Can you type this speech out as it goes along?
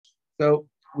So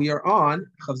we are on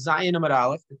Chav Zayin Amud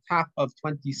Aleph, the top of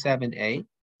 27a,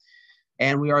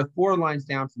 and we are 4 lines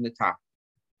down from the top.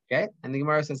 Okay, and the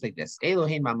Gemara says like this: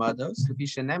 Elohein mamados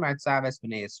nemar tzaves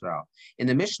b'nei Yisrael. In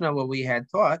the Mishnah, what we had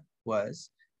taught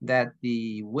was that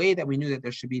the way that we knew that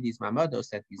there should be these mamados,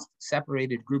 that these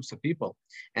separated groups of people,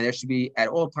 and there should be at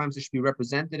all times there should be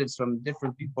representatives from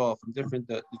different people, from different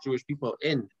the Jewish people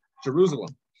in Jerusalem,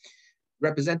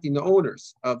 representing the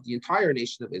owners of the entire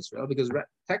nation of Israel. Because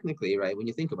technically, right, when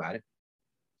you think about it,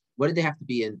 what did they have to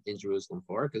be in Jerusalem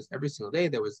for? Because every single day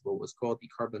there was what was called the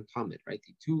Karban Tamid, right?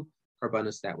 The 2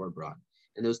 karbanos that were brought.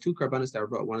 And those 2 karbanos that were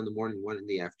brought, one in the morning, one in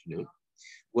the afternoon,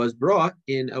 was brought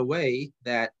in a way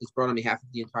that is brought on behalf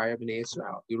of the entire Bnei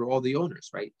Israel. We were all the owners,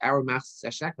 right? Our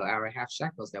master shekel, our half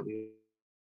shekels that we.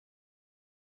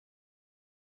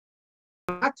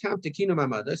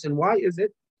 And why is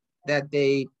it that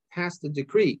they passed a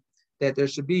decree that there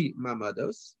should be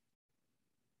mamados?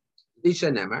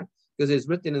 Because it's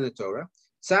written in the Torah,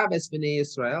 Tzav es b'nei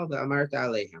Yisrael ve'amarta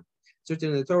alehem. It's written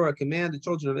in the Torah, command the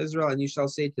children of Israel, and you shall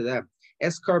say to them,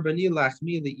 Es karbani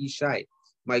lachmi li'ishai,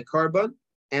 my carbon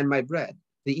and my bread,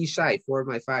 the ishai for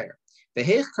my fire.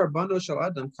 V'heich karbano shel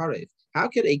adam karev. How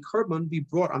could a carbon be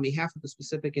brought on behalf of a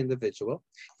specific individual?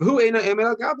 V'hu eina emer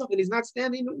al gablav, and he's not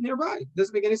standing nearby.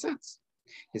 Doesn't make any sense.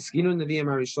 Hiskinu neviim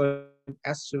harishon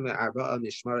esrim ve'arba'a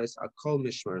mishmares akol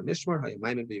mishmar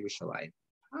hayamayim b'Yerushalayim.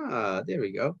 There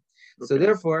we go. Okay. So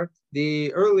therefore,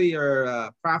 the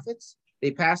earlier prophets,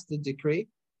 they passed the decree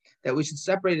that we should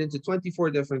separate into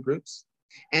 24 different groups,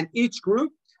 and each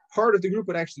group, part of the group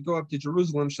would actually go up to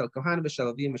Jerusalem. Shel Kohanim,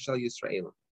 Shel Levim, Shel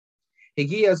Yisraelim.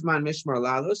 Higi azman mishmar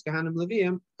lalos Kohanim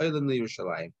Levim olim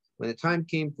liYerushalayim. When the time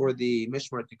came for the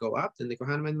mishmar to go up, then the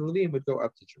Kohanim and the Levim would go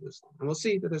up to Jerusalem, and we'll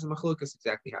see that there's a machlokas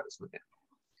exactly how this went down.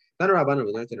 Then Rabbanan,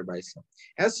 we learned in a brayso.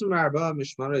 Esrim arba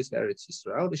mishmaros ve'eretz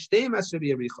Yisrael v'shteim esrei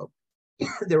b'Yericho.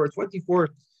 There were 24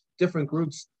 different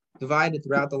groups divided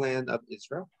throughout the land of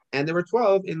Israel, and there were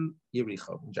 12 in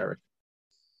Yericho, in Jericho.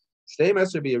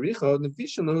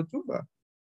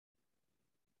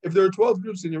 If there are 12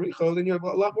 groups in Yericho, then you have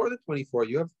a lot more than 24.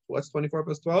 You have, what's 24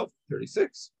 plus 12?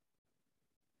 36.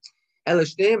 So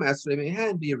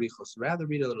rather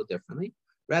read it a little differently.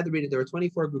 Rather read it, there were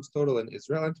 24 groups total in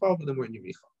Israel, and 12 of them were in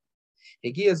Yericho.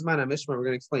 We're going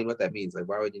to explain what that means. Like,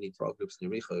 why would you need 12 groups in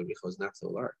Yericho? Yericho is not so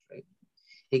large, right?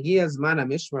 Higi azman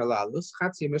hamishmar la'alus,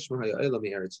 chatzi hamishmar ha'yo'elam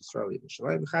me'eretz Yisrael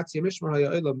Yerushalayim, chatzi hamishmar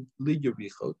ha'yo'elam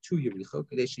li'Yericho, to Yericho,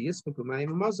 kadei sheyispeku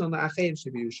mayim hamazon la'acheim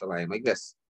she'b'Yerushalayim. Like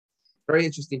this. Very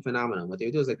interesting phenomenon. What they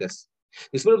would do is like this.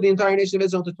 They split up the entire nation of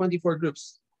Israel into 24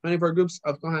 groups. 24 groups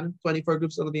of Kohanim, 24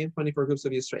 groups of Levim, 24 groups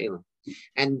of Yisraelim.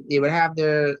 And they would have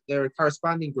their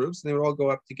corresponding groups, and they would all go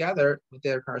up together with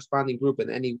their corresponding group in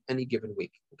any given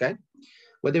week. Okay?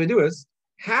 What they would do is,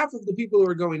 half of the people who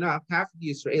were going up, half of the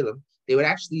Yisraelim, they would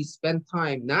actually spend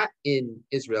time not in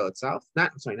Israel itself,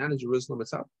 not in Jerusalem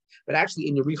itself, but actually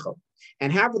in Yericho.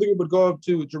 And half of the group would go up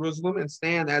to Jerusalem and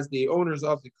stand as the owners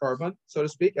of the carbon, so to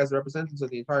speak, as the representatives of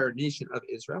the entire nation of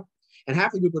Israel. And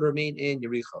half the group would remain in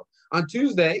Yericho. On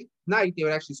Tuesday night, they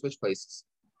would actually switch places.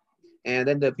 And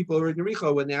then the people who were in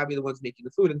Yericho would now be the ones making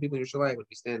the food, and the people in Yerushalayim would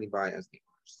be standing by as the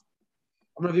owners.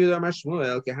 I'm going to review the Amar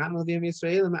Shmuel. Kehanim Levim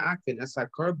Yisraelim ma'akvin esak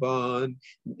carbon.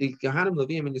 The Kehanim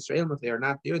Levim and Yisraelim, if they are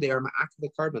not there, they are ma'akv the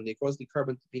carbon. They cause the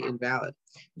carbon to be invalid.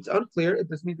 It's unclear if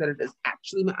this means that it is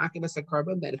actually ma'akv esak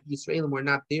carbon, that if the Yisraelim were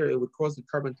not there, it would cause the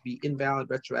carbon to be invalid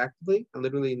retroactively, and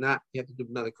literally not, you have to do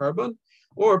another carbon.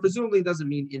 Or presumably it doesn't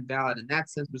mean invalid in that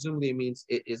sense. Presumably it means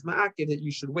it is ma'akv, that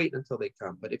you should wait until they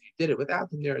come. But if you did it without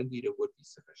them there, indeed it would be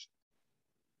sufficient.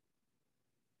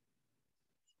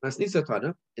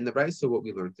 In the Brayso, what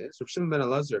we learned is Rav Shimon ben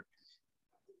Elazar,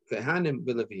 Kehanim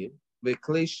v'Levim,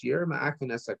 v'klei shir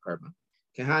ma'akvin esak carbon.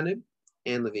 Kehanim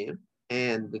and Levim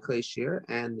and the klei shir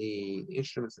and the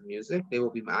instruments of music, they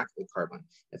will be ma'akv the carbon.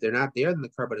 If they're not there, then the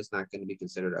carbon is not going to be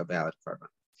considered a valid carbon.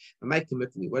 What is the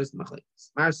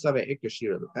machlekes?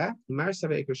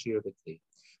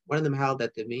 One of them held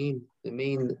that the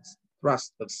main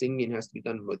thrust of singing has to be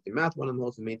done with your mouth. One of them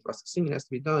holds the main thrust of singing has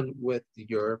to be done with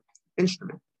your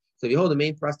instrument. So if you hold the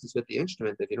main thrust is with the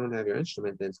instrument, if you don't have your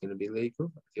instrument, then it's going to be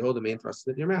leikufa. If you hold the main thrust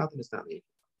with your mouth, then it's not leikufa.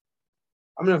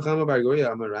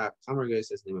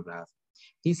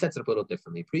 He sets it up a little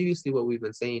differently. Previously, what we've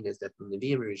been saying is that from the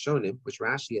Nevi'im Rishonim, which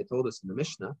Rashi had told us in the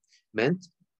Mishnah, meant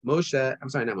David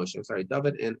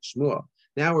and Shmuel.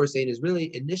 Now we're saying is really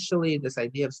initially this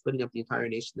idea of splitting up the entire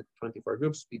nation into 24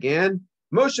 groups began.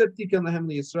 Moshe tikkun lahem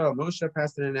liYisrael. Moshe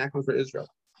passed an enactment for Israel.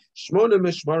 Shmona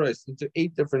mishmaros into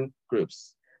 8 different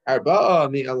groups. Arba'a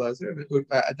mi Elazar,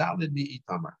 adalid mi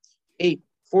Itamar. 8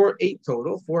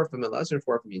 total, 4 from Elazar,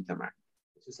 4 from Itamar,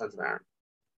 2 sons of Aaron.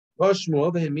 Well,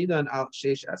 Shmuel v'hemidan al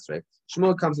sheish esrei.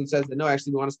 Shmuel comes and says that no,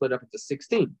 actually we want to split it up into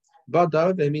 16. But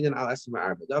David v'hemidan al esrei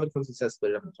ma'arba. David comes and says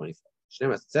split it up into 24.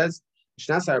 Shnemas, it says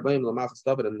Shnas Arbaim Lamachas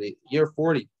David in the year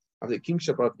 40 of the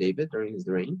kingship of David during his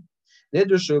reign.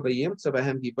 Nidrashu v'yimtza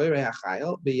b'hem giborei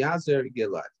hachayil b'yazer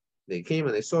Gilad. They came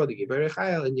and they saw the giborei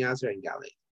hachayil in Yazer and Galilee.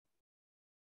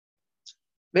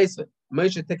 Basically,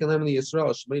 Moshe tekelem li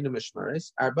Yisrael shmeina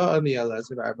mishmaris arba mi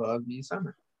Elazar arba mi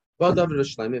Yisamar. Well, David and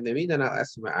Shlomo they meet and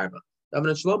arba. David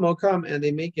and Shlomo come and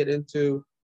they make it into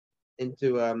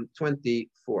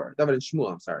 24. David and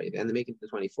Shmuel, I'm sorry, and they make it to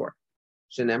 24.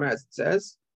 Shenemar, as it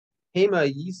says, Hema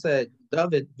Yisa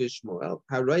David v'Shmuel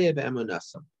haraya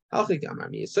be'emunasam. Halchik amar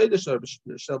mi Yisoid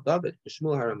shel David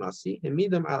v'Shmuel haramasi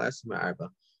hemidam al esma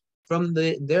arba. From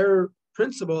their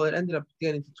principle, it ended up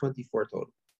getting to 24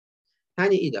 total.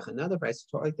 Tanya idach, another price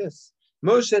taught like this.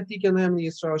 Moshe tikan lam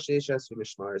Yisrael sheishes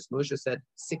mishmaris. Moshe said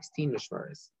 16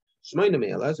 mishmaris. Shmeina me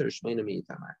Elazar, Shmeina me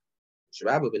Itamar.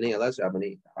 Shrabu b'nei Elazar,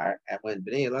 b'nei Itamar. And when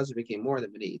b'nei Elazar became more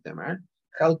than b'nei Itamar,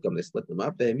 chelkom, they split them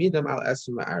up. They made them al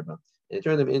esuma arba, and they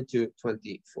turned them into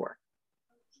 24.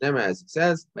 Never, as it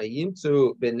says,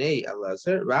 vayimtzu b'nei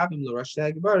Elazar, rabim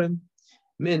l'roshei gebarim,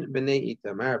 min b'nei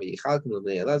Itamar, v'yichalkom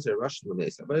l'bnei Elazar, roshim l'bnei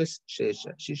Sabos,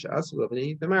 shisha asu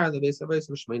l'bnei Itamar, l'bnei Sabos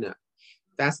l'shmeina.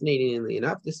 Fascinatingly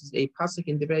enough, this is a pasuk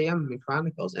in Divrei Yamim in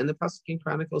Chronicles, and the pasuk in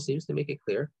Chronicles seems to make it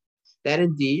clear that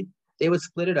indeed they would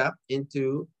split it up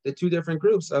into the two different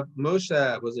groups. Of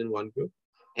Moshe was in one group,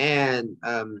 and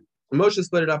Moshe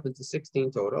split it up into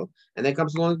 16 total, and then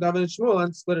comes along David and Shmuel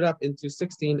and split it up into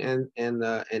 16 and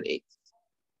 8.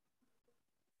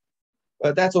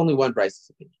 But that's only one Bryce's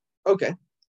opinion. Okay,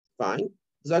 fine.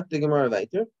 Zak the Gemara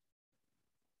weiter.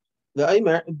 The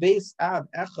Aimer base ab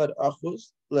echad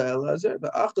achuz le'Elazar, the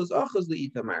achuz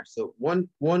le'itamar. So one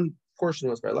portion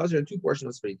was for Elazar and two portions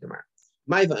was for Itamar.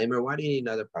 My Aimer, why do you need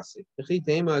another pasuk?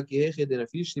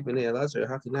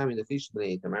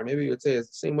 Maybe you would say it's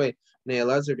the same way Bnei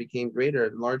Elazar became greater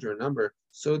and larger in number,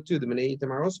 so too the Bnei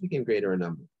Itamar also became greater in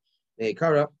number. The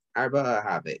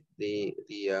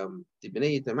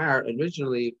Bnei Itamar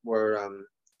originally were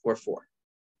 4.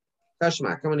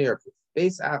 Tashma, come on here.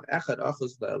 It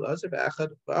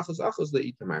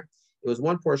was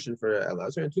one portion for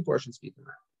Elazar and two portions for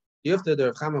Itamar. You have to the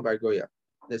Rav Chama Bar Goya.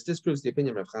 This disproves the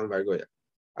opinion of Rav Chama Bar Goya.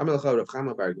 Rav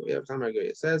Chama Bar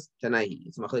Goya says Tanaihi.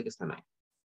 It's Machlekes Tanai.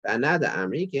 Anada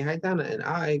Amri Haitana, and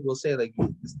I will say like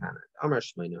this Tana. Amar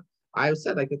Shmeina. I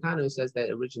said like the Tana who says that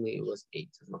originally it was 8.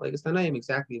 Machlekes Tanaim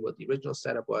exactly what the original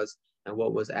setup was and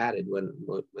what was added when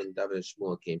David and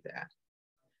Shmuel came to add.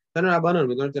 Tana Rabbanon,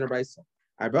 we learned in a Brisa.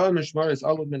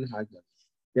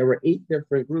 There were 8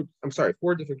 different groups. I'm sorry,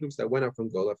 4 different groups that went up from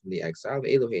Gola from the exile.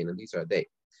 Elohein, and these are they: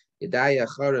 Yedaya,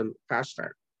 Charim,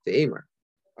 Kashtar, Te'emar.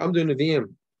 Amdu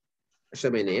Neviim,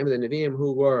 Shebeneim. The Neviim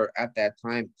who were at that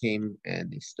time came and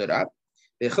they stood up.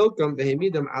 Vechilkom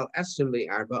vehemidam al esrim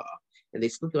le'arba'a, and they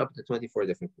split them up into 24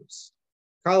 different groups.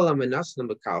 Kalam menaslim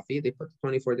b'kalfi. They put the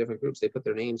 24 different groups. They put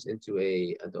their names into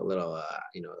a little,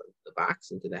 the box,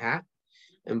 into the hat.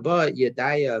 And but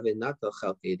Yedaya v'natal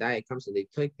chelke, Yedaya comes and they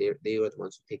were the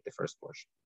ones who take the first portion.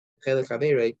 Chelek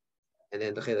Chaverei, and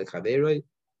then the Chelek Chaverei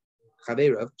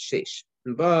of Sheish.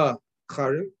 And but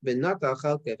Charim v'natal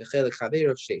chelke v'Chelek Chaverei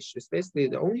of Sheish. It's basically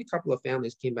the only couple of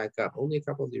families came back up. Only a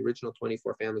couple of the original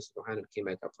 24 families of Kohanim came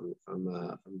back up from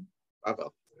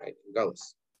Bavel, right, from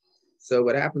Gullus. So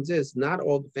what happens is not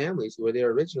all the families who were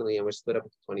there originally and were split up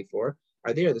into 24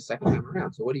 are there the second time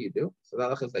around. So what do? So the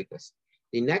halacha is like this: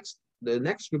 the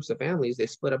next groups of families, they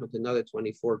split up into another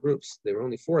 24 groups. There were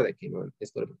only 4 that came out. They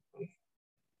split up into 24.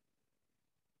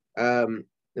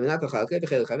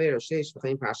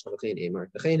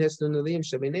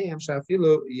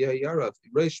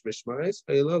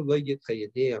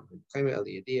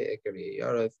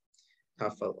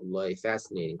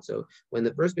 Fascinating. So when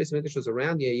the first Beis Hamikdash was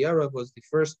around, Yarav was the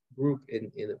first group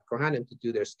in Kohanim to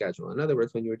do their schedule. In other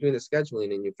words, when you were doing the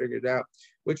scheduling and you figured out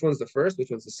which one's the first, which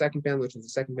one's the second family, which one's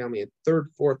the second family, and third,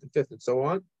 fourth, and fifth, and so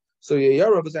on. So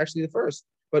Yarav was actually the first.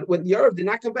 But when Yarav did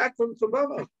not come back from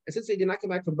Bavel, and since he did not come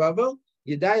back from Bavel,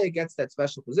 Yedaya gets that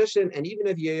special position. And even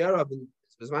if Yarav and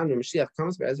Mashiach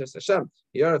comes back,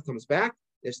 Yarav comes back,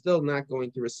 they're still not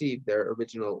going to receive their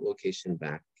original location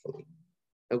back fully.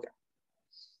 Okay.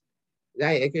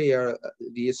 The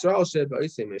Yisrael should be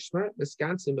Mishmar,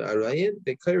 Wisconsin, Arayan,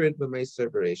 the current B'Meiser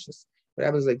Bereshis. What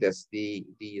happens like this: the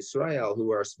Yisrael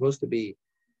who are supposed to be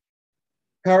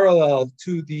parallel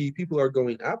to the people who are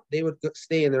going up, they would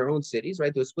stay in their own cities,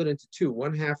 right? They would split into 2.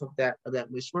 One half of that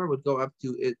Mishmar would go up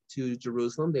to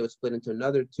Jerusalem. They would split into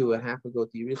another 2. A half would go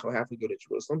to Yericho, half would go to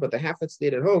Jerusalem. But the half that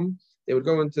stayed at home, They would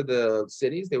go into the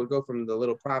cities. They would go from the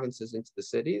little provinces into the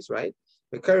cities, right?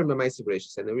 The current Ma'aser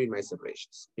Bereishis, and they read Ma'aser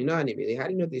Bereishis. You know how do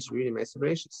you know they should read Ma'aser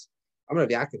Bereishis? Amar Rav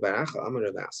Yaakov bar Acha, Amar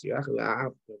Rav Asi. Rav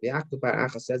Yaakov bar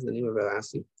Acha says in the name of Rav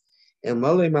Asi, El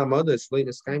Malay Mamados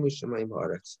Leinas Kaimu Shemayim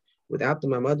Haaretz. Without the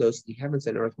Mamados, the heavens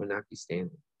and earth would not be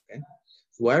standing. Okay.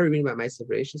 So why are we reading about Ma'aser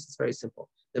Bereishis? It's very simple.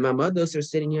 The Mamados are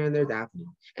sitting here and they're davening,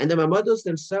 and the Mamados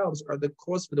themselves are the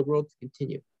cause for the world to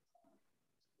continue.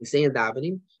 We say in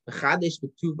davening,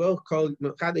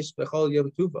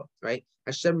 right?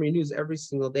 Hashem renews every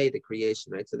single day the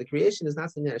creation, right? So the creation is not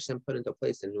something that Hashem put into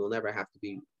place and it will never have to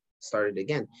be started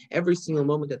again. Every single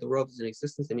moment that the world is in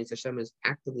existence, that means Hashem is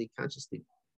actively, consciously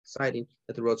deciding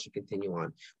that the world should continue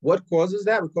on. What causes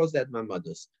that? We call that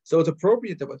Mamados. So it's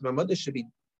appropriate that what Mamados should be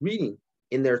reading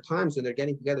in their times when they're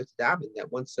getting together to daven,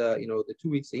 that once, the 2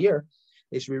 weeks a year,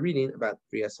 they should be reading about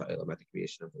Kriyas Ha'el, about the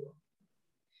creation of the world.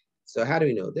 So how do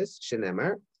we know this?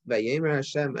 Shenemar, Vayemer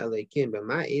Hashem Eleikim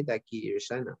b'ma'idaki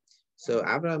Yerushalayim. So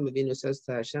Abraham Avinu says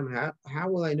to Hashem, how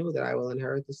will I know that I will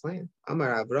inherit this land?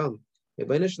 Amar Avram,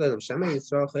 Maybe Bnei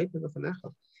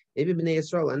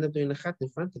Yisrael will end up doing the chet in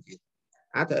front of you.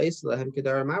 And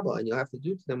you'll have to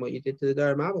do to them what you did to the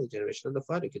Dar Mabel, the generation of the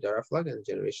flood, Kedar Flaga, the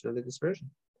generation of the dispersion.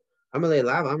 Amalei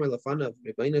Lav, Amar Lafana,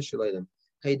 Rebbeinu Shalom,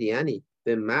 Haydiani,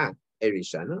 Bima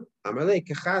Erishana, Amalei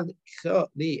Kachad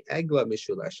Li Egla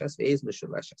Mishulashas, Veiz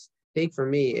Mishulashas. Take from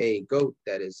me a goat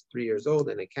that is 3 years old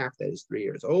and a calf that is 3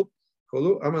 years old.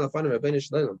 Kolu Amar Lafana, Rebbeinu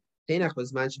Shalom. In other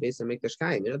words,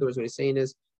 what he's saying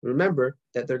is, remember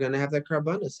that they're going to have that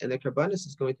karbanis, and the karbanis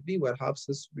is going to be what helps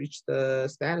us reach the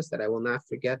status that I will not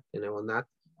forget and I will not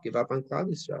give up on Klal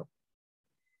Yisrael.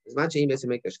 As much as the base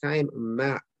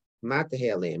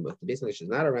English is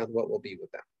not around what will be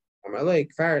with them.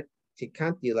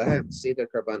 Say the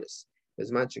karbanis.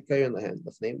 As much as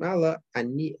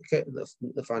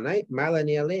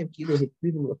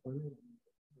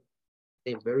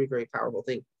very, very powerful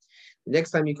thing. The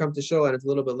next time you come to shul and it's a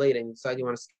little bit late and you decide you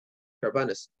want to skip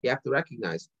karbanis, you have to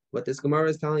recognize what this Gemara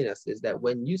is telling us is that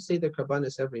when you say the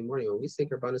karbanis every morning, when we say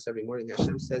karbanis every morning,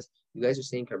 Hashem says, you guys are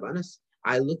saying karbanis.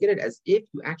 I look at it as if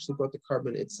you actually brought the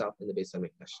carbon itself in the Beis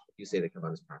HaMikdash, if you say the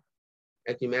karbanis properly.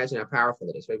 I can imagine how powerful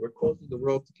it is, right? We're causing the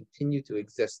world to continue to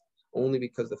exist only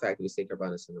because of the fact that we say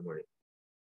karbanis in the morning.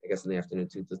 I guess in the afternoon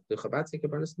too. Does the Chabad say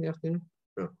karbanis in the afternoon?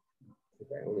 No.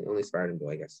 Okay, only Sfardim do,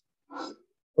 I guess.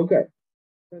 Okay.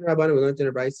 Rabbanim, we learned in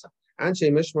a brayso. Anshe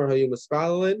Mishmar hayu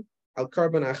mispalelin al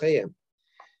karban achayim.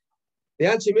 The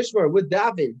Anshe Mishmar would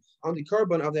daven on the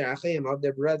karban of their achayim, of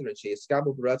their brethren. She is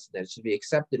skabel b'ratzon, that it should be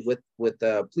accepted with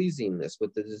pleasingness,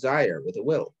 with the desire, with the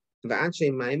will. The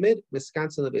Anshe Maimed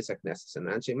miskantzin lebeis haknesses, and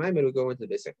Anshe Maimed would go into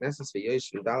the beis haknesses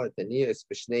v'yosh v'dalet taniyas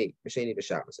b'shnei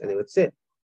b'Shabbos, and they would sit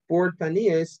 4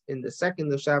 taniyas in the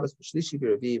second of Shabbos b'shlishi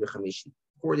b'revi b'chamishi.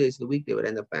 4 days of the week they would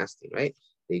end up fasting, right?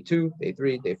 Day 2, day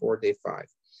 3, day 4, day 5.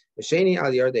 Sheni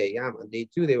al Yardei Yam. On day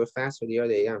 2, they would fast for the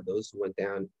Yardei Yam. Those who went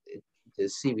down to the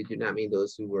sea. We do not mean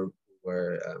those who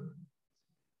were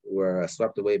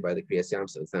swept away by the Kriyas Yam.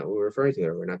 So it's not what we're referring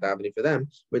to. We're not davening for them.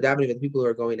 We're davening for the people who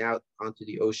are going out onto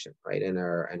the ocean, right, and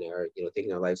are taking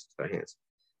their lives into their hands.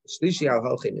 Shlishi al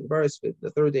Halchem in Baris.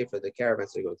 The 3rd day for the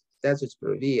caravans to go to the deserts.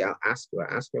 Peravi al Askra.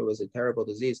 Askra was a terrible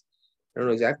disease. I don't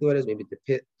know exactly what it is. Maybe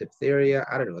diphtheria.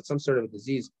 I don't know. It's some sort of a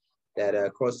disease that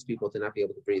causes people to not be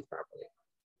able to breathe properly.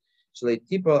 We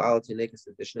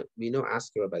know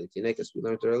askara by the tinekas. We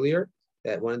learned earlier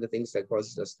that one of the things that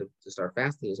causes us to start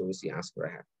fasting is when we see askara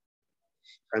happen.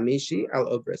 Chamishi al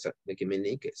obres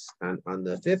and on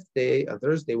the 5th day, on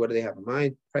Thursday, what do they have in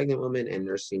mind? Pregnant women and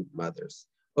nursing mothers.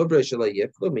 On the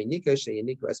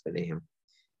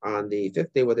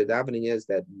 5th day, what the davening is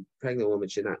that pregnant women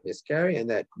should not miscarry and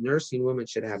that nursing women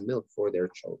should have milk for their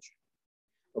children.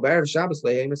 But in Erev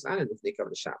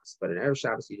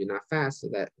Shabbos, you do not fast, so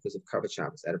that because of covered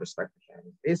Shabbos, out of respect for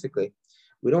Shabbos. Basically,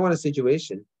 we don't want a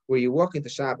situation where you walk into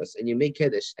Shabbos and you make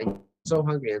Kiddush and you're so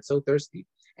hungry and so thirsty,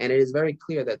 and it is very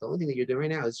clear that the only thing that you're doing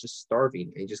right now is just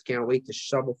starving and you just can't wait to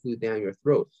shovel food down your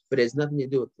throat. But it has nothing to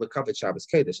do with the covered Shabbos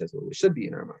Kiddush. That's what we should be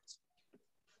in our minds.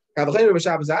 And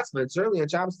certainly on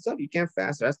Shabbos itself, you can't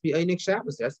fast. There has to be Einik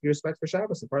Shabbos. There has to be respect for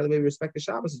Shabbos. And part of the way we respect the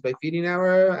Shabbos is by feeding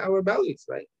our bellies,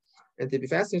 right? And to be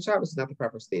fasting on Shabbos is not the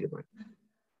proper state of mind.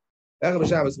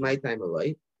 Shabbos, my time of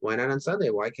light. Why not on Sunday?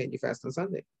 Why can't you fast on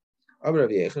Sunday? Because of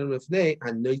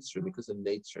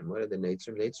Neitzrim. What are the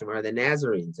Neitzrim? Neitzrim are the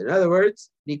Nazarenes. In other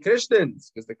words, the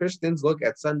Christians, because the Christians look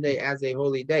at Sunday as a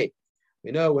holy day.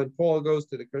 We know when Paul goes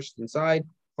to the Christian side,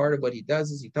 part of what he does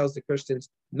is he tells the Christians,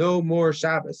 no more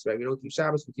Shabbos, right? We don't keep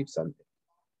Shabbos, we keep Sunday.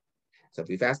 So if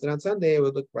we fasted on Sunday, it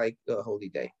would look like a holy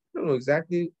day. I don't know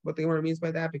exactly what the Gemara means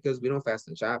by that because we don't fast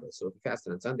on Shabbos. So if we fast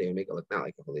on Sunday, we make it look not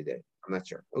like a holy day. I'm not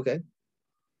sure. Okay.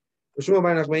 Shimon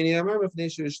Nachmani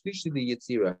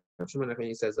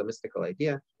says a mystical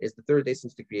idea is the third day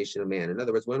since the creation of man. In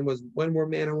other words, when were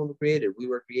man and woman created? We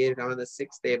were created on the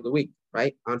sixth day of the week,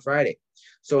 right? On Friday.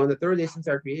 So on the third day since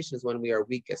our creation is when we are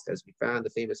weakest, as we found the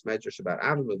famous Medrash about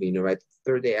Avram Avinu, right? The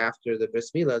third day after the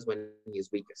Bris Milah is when he is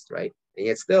weakest, right? And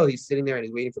yet still he's sitting there and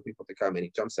he's waiting for people to come and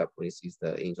he jumps up when he sees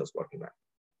the angels walking by.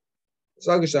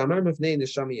 Shlagish Amar Mifnei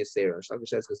Neshama Yisera. Shlagish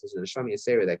says because there's a Neshama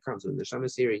Yisera that comes. When the Neshama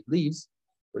Yisera leaves,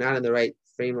 we're not in the right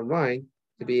frame of mind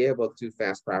to be able to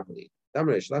fast properly.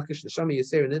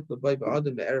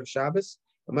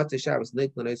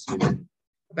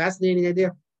 Fascinating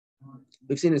idea.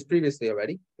 We've seen this previously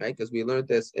already, right? Because we learned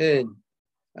this in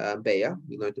Be'ah.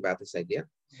 We learned about this idea.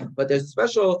 But there's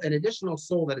an additional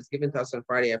soul that is given to us on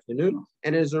Friday afternoon,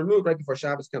 and it is removed right before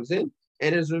Shabbos comes in,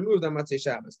 and it is removed on Matzei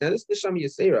Shabbos. Now, this Neshama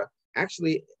Yisera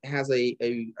actually has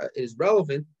is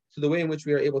relevant to the way in which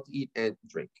we are able to eat and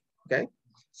drink. Okay?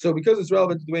 So because it's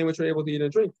relevant to the way in which we're able to eat and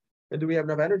drink, and do we have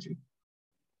enough energy?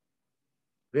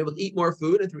 We're able to eat more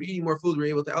food, and through eating more food, we're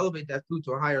able to elevate that food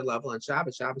to a higher level on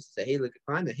Shabbos. Shabbos is a Heilig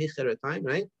time, a Heicher time,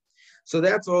 right? So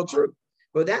that's all true.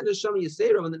 But that Neshama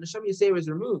Yisera, when the Neshama Yisera is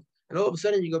removed, and all of a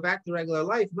sudden you go back to regular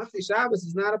life, Matzei Shabbos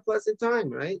is not a pleasant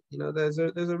time, right? You know, there's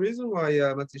a reason why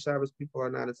Matzei Shabbos people are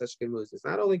not in such good moods. It's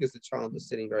not only because the child is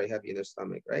sitting very heavy in their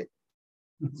stomach, right?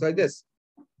 It's like this.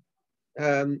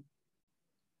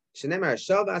 Shenemar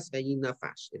Shabbos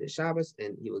v'yinafash. It is Shabbos,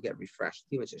 and he will get refreshed.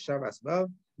 He went to Shabbos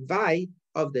vai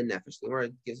of the nefesh. The Gemara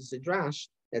gives us a drash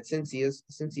that since he has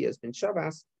been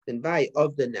Shabbos, then vai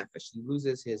of the nefesh. He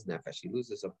loses his nefesh. He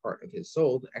loses a part of his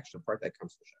soul, the extra part that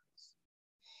comes to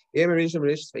Shabbos. On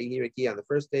the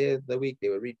first day of the week, they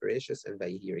would read Bereshis and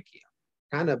Vayihi Rekiah.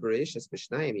 Kana Bereshis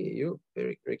b'shnayim yiyu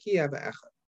Rekiah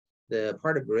v'echad. The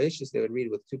part of Bereshis they would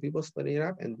read with two people splitting it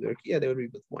up, and the Rekiah they would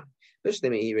read with one. It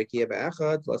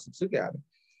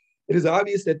is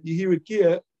obvious that the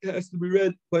Rekiah has to be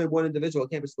read by one individual.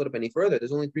 It can't be split up any further.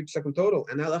 There's only 3 seconds total.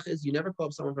 And halach is you never call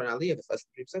up someone for an aliyah if it's less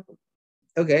than 3 seconds.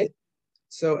 Okay,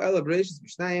 so Ela Bereshis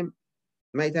b'shnayim.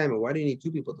 My time. Why do you need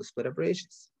 2 people to split up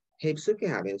Bereshis? Hey, Psukkah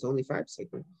having it's only 5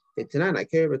 seconds. We're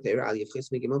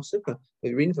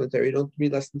reading from the Torah. You don't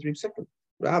read less than 3 seconds.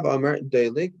 Rav Amar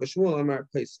Dailik, Shmuel Amar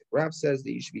Pesach. Rav says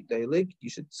that you should be Dailik, you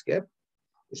should skip.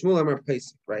 Shmuel Amar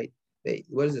Pesach, right?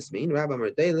 What does this mean? Rav Amar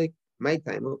Dailik, my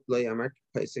time, Loy Amar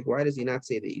Pesach. Why does he not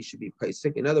say that you should be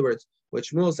Pesach? In other words, what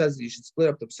Shmuel says is you should split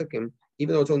up the Psukim,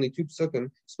 even though it's only 2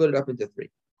 Psukim, split it up into 3,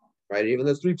 right? Even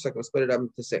though it's 3 Psukim, split it up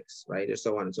into 6, right? Or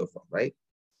so on and so forth, right?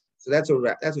 So that's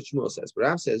what Shmuel says. But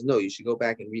Rav says, no, you should go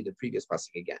back and read the previous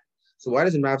pasuk again. So why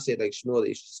doesn't Rav say like Shmuel that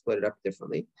you should split it up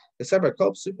differently? The separate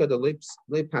kol psuka the le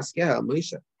paskel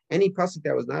Moshe. Any pasuk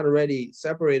that was not already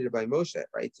separated by Moshe,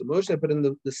 right? So Moshe put in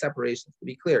the separation. To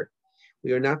be clear,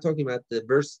 we are not talking about the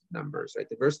verse numbers, right?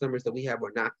 The verse numbers that we have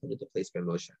were not put into place by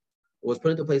Moshe. What was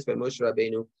put into place by Moshe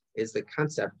Rabbeinu is the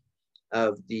concept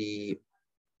of the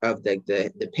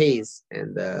pays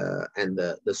and the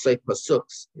seif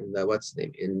pasuks and the what's the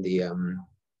name in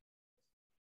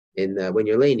the when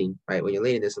you're laning, right? When you're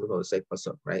laning, there's something called a seif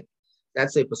pasuk, right? That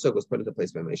seif pasuk was put into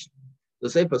place by Moshe. The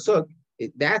seif pasuk,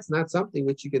 that's not something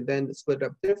which you can then split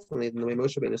up differently than the way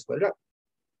Moshe Rabbeinu split it up.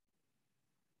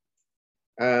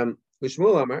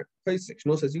 Shmuel Amar Pesach.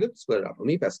 Shmuel says you could split it up. How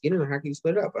can you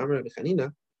split it up? Amar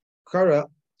Bechanina Kara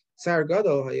Sar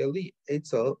Gadol Hayali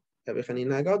Eitzel. Says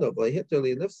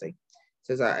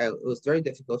it was very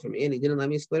difficult for me, and he didn't let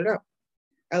me split it up.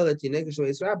 Only for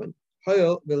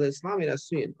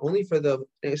the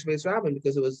Neshbeis Rabbin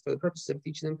because it was for the purpose of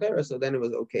teaching them Torah. So then it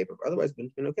was okay, but otherwise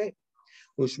it's been okay.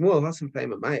 What's the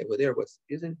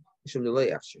reason?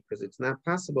 Because it's not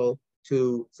possible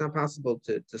to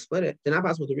split it. It's not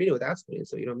possible to read it without splitting.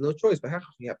 So you have no choice, but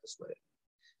you have to split it.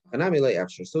 So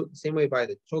the same way by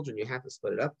the children, you have to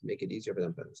split it up to make it easier for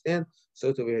them to understand.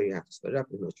 So to over here, you have to split it up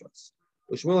with no choice.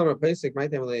 Why does Shmuel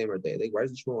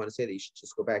want to say that you should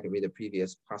just go back and read the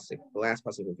previous pasuk, the last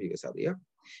pasuk of the previous aliyah?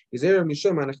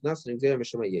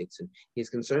 He's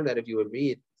concerned that if you would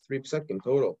read 3 psukim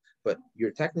total, but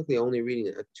you're technically only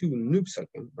reading 2 new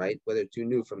psukim, right? Whether 2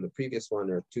 new from the previous one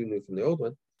or 2 new from the old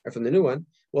one or from the new one.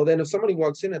 Well, then if somebody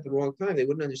walks in at the wrong time, they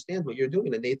wouldn't understand what you're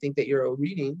doing, and they think that you're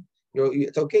reading.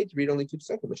 It's okay to read only 2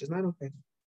 psukim, which is not okay.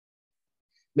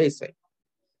 Meisvei.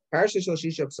 Parsha shel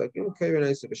shisha psukim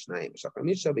k'yrenayis v'shnayim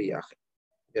v'shachamid shel b'yachid.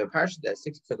 If you have a parsha that's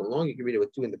 6 psukim long, you can read it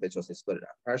with 2 individuals. They split it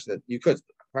up. Parsha that you could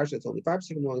split up. Parsha that's only 5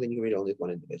 psukim long, then you can read it only with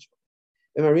 1 individual.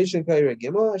 And if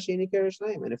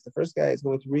the first guy is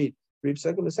going to read 3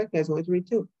 psukim, the second guy is going to read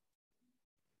 2.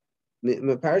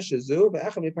 Parsha zu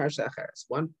ve'echad parsha acharis.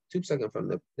 Two psukim from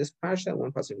this parsha,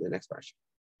 one pasuk from the next parsha.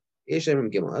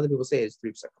 Gimel. Other people say it's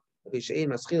 3 psukim.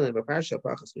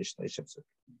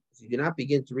 You do not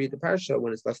begin to read the parsha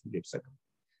when it's less than 3 psukim.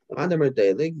 According to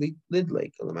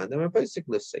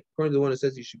the one who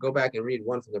says you should go back and read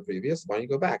one from the previous, why don't you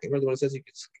go back? According to the one who says you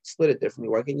could split it differently,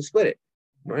 why can't you split it?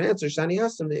 My answer, Shani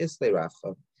Hasam, the Islay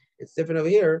Ravcha. It's different over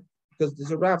here because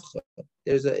there's a Ravcha.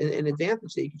 There's an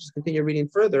advantage that you can just continue reading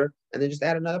further and then just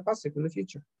add another pasuk in the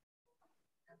future.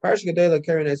 We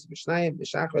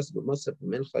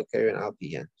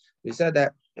said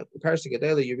that Parsha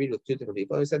Gedela you read with 2 different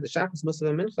people. We said the Shachas Musaf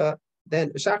and Mincha, then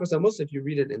Shachas and Musaf you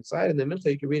read it inside, and the Mincha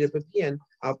you can read it with Pian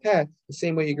al Peh, the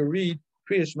same way you can read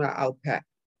Kriya Shema al Peh.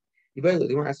 The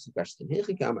Gemara asks the question: Is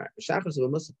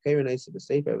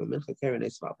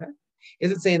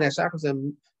it saying that Shachas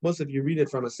and Musaf you read it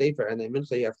from a sefer, and then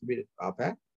Mincha you have to read it al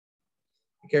Peh?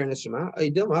 Shachas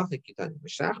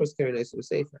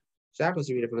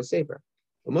you read it from a sefer.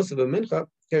 But Musaf and Mincha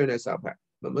al Peh.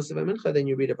 But Musaf and Mincha then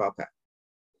you read it al Peh.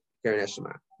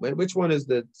 Which one is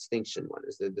the distinction one?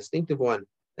 Is the distinctive one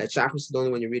that Shachris is the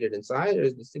only one you read it inside, or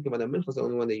is the distinctive one that Mincha is the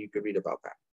only one that you could read about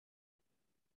that?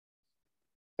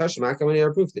 Tashma, come on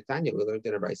here, proof the Tanya we learned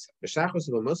in a brayso. The Shachris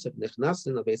of a Musaf nichnas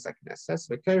in the Beis HaKnesses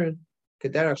v'Keren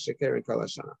kederach shekeren kol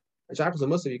hashana. The Shachris of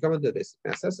Musaf you come into the Beis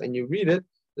HaKnesses and you read it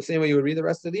the same way you would read the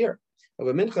rest of the year.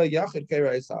 But Mincha yachid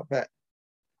kera isal peh.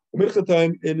 Mincha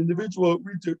time an individual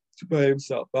reads it by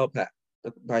himself, by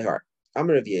heart. And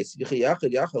is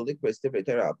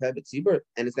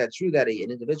that true that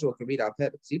an individual can read al peh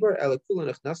b'tzibur?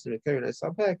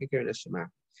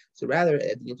 So rather,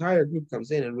 the entire group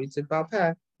comes in and reads it bal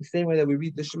peh, the same way that we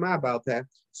read the Shema bal peh,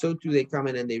 so too they come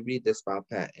in and they read this bal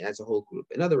peh as a whole group.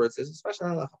 In other words, there's a special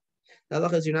halacha. The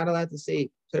halacha is you're not allowed to say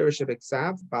Torah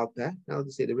shebeksav bal peh, not allowed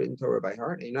to say the written Torah by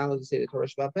heart, and you're not allowed to say the Torah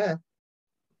shebal peh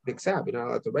b'ksav. You're not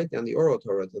allowed to write down the oral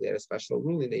Torah until they had a special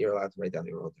ruling that you're allowed to write down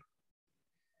the oral Torah.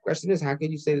 Question is, how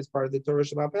can you say this part of the Torah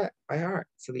Shabbat by heart?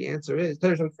 So the answer is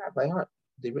Torah Shabbat by heart.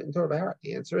 The written Torah by heart.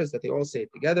 The answer is that they all say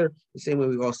it together, the same way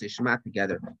we all say Shema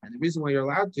together. And the reason why you're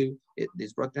allowed to, it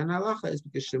is brought down halacha, is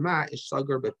because Shema is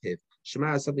shagar b'piv.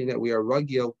 Shema is something that we are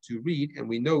ragil to read, and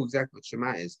we know exactly what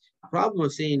Shema is. The problem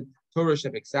with saying Torah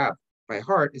Shabbat by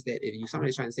heart is that if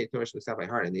somebody's trying to say Torah Shabbat by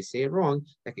heart and they say it wrong,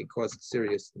 that can cause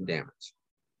serious damage.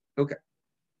 Okay.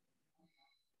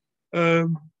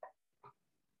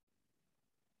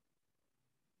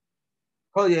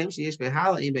 Any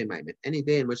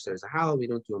day in which there's a halal, we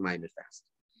don't do a maimed fast.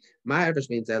 My average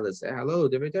means hello, hello,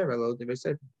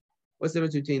 what's the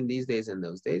difference between these days and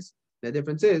those days? The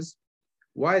difference is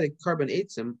why the carbon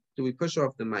eitzim do we push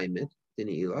off the maimed, the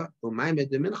ne'ilah, or maimed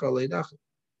the mincha leidach?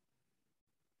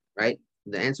 Right?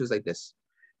 The answer is like this.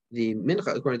 The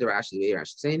mincha, according to Rashi, the way Rashi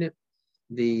is saying it,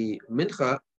 the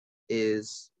mincha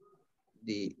is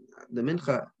kidamin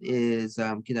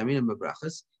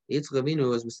mabrachas. Yitzchak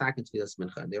Avinu is mistaken to Tfilas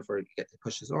Mincha, and therefore it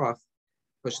pushes off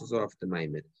the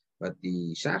Maimed. But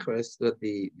the Shachris,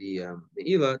 the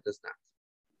Ela does not.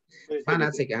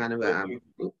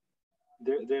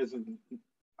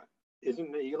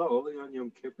 Isn't the Ela only on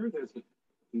Yom Kippur? There's a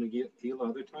Ela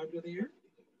other times of the year?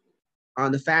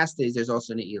 On the fast days, there's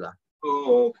also an Ela.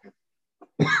 Oh, okay.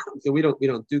 So we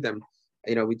don't do them.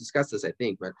 We discussed this, I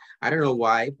think, but I don't know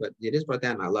why, but it is brought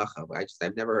down in halacha. But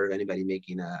I've never heard of anybody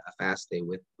making a fast day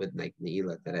with like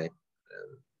ne'ilah that I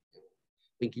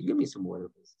think. Can you give me some water,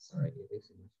 please? Sorry.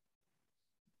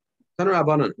 We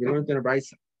learned in a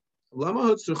brayso.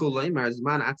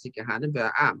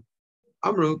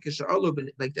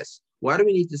 Like this. Why do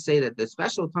we need to say that the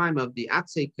special time of the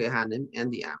atzei kehanim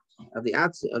and the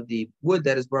of the wood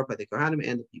that is brought by the kehanim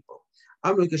and the people?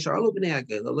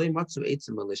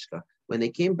 When they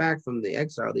came back from the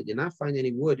exile, they did not find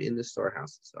any wood in the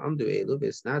storehouses.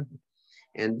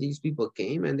 And these people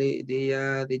came and they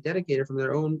dedicated from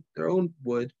their own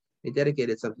wood. They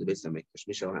dedicated something to the Beis Hamikdash,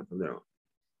 Mishalhan, from their own.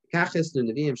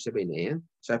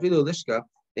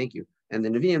 Thank you. And the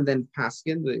Nevi'im then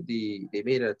paskin, they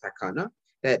made a takana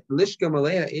that lishka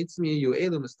malaya eitzmi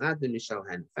yu'elu misnadin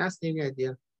Mishalhan. Fascinating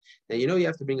idea. Now, you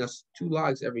have to bring us 2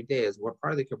 logs every day as what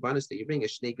part of the kabbanis that you bring a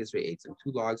shnei gizrei eitz, and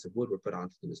 2 logs of wood were put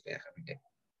onto the mizbeach every day.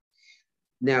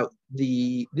 Now,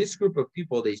 this group of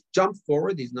people, they jumped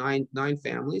forward, these nine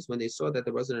families, when they saw that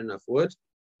there wasn't enough wood,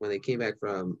 when they came back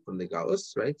from the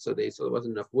galus, right? So they saw there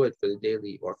wasn't enough wood for the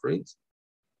daily offerings.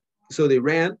 So they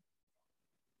ran,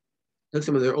 took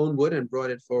some of their own wood and brought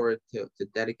it forward to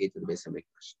dedicate to the Beis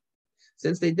Hamikdash.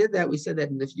 Since they did that, we said that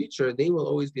in the future, they will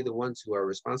always be the ones who are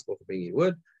responsible for bringing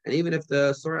wood. And even if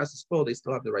the storehouse is full, they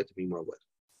still have the right to bring more wood.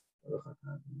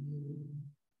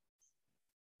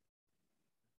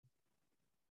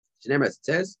 It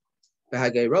says,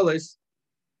 "V'hagay rollers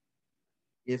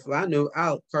Yiflanu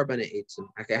al karbana etzim.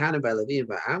 Akehana by Levim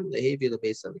ba'am lehevi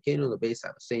lebes alekenu lebes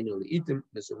avasenu leitim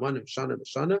mezumanim shana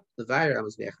b'shana levayir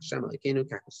amazbeach Hashem alekenu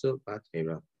kakasul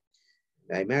ba'teira."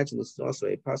 I imagine this is also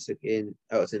a pasuk in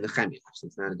it's in the Chemia,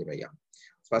 since it's not in the Rayam.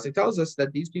 So pasuk tells us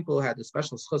that these people had the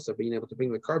special schus of being able to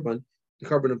bring the carbon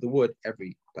of the wood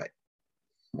every day,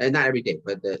 and not every day,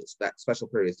 but that special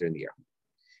periods during the year.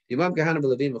 And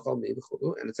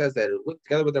it says that it looked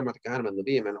together with them, the Kahanim and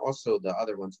Levim, and also the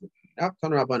other ones.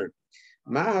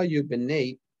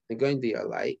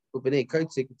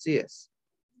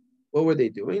 What were they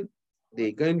doing?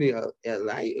 They going to be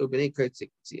alai ubnei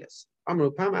kaitzik.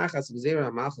 Amru pam achas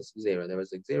gzera malchus gzera. There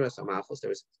was a gzera malchus. There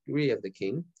was a degree of the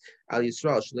king. Al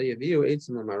Yisrael shlei yaviu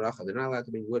eitzim l'maracha. They're not allowed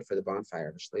to bring wood for the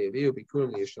bonfire. Shlei yaviu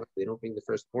bikurim l'Yisrael. They don't bring the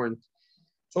firstborn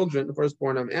children, the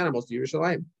firstborn animals to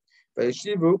Yerushalayim.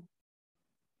 Vayishivu,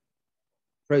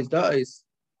 praise dies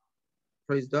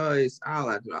al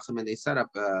adrachim, and they set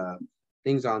up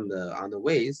things on the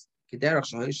ways. Kederach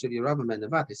shahish Yerabim and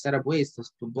Nevat. They set up ways to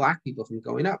block people from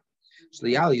going up.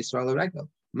 Shliyal Yisrael Regel.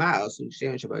 What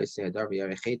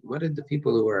did the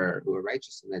people who were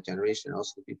righteous in that generation,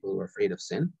 also the people who were afraid of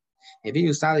sin? If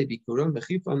you sali bikurum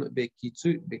bechifam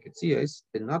bekitzios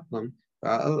benatlam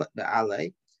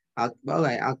ba'alei al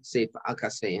seif al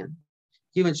kasvein.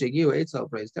 Even shegiu etzel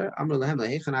praised there. Amru lahem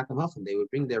lehechanatam halchim. They would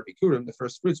bring their bikurim, the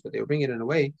first fruits, but they would bring it in a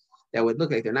way that would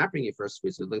look like they're not bringing first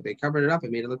fruits. It would look, they covered it up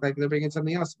and made it look like they're bringing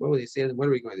something else. What would they say? What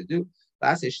are we going to do?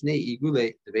 Last is shnei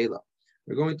igule devela.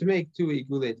 We're going to make two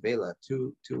igule devela.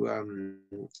 Two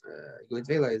igule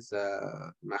devela is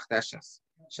machdashas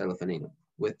shalafaninu.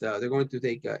 With they're going to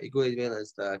take igule devela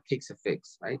as the cakes of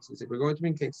figs, right? So we're going to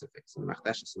bring cakes of figs and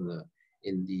machdashas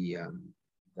in the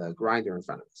grinder in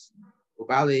front of us.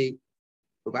 Ubali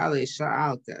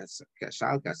sha'al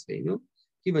kasvenu.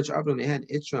 Kivach Abram Mehen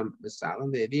Itram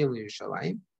Misalam, the Evium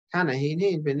Yerushalayim, Hana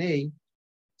Hein B'nei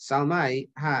Salmai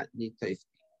Ha Nitayfti.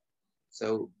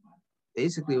 So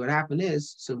basically what happened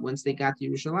is, so once they got to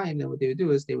Yerushalayim, then what they would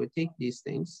do is they would take these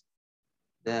things.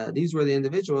 These were the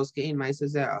individuals, Kain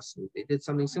Maisazas. They did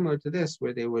something similar to this,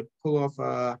 where they would pull off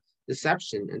a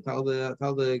deception and tell the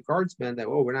guardsmen that,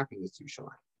 oh, we're not bringing this to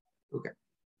Yerushalayim. Okay.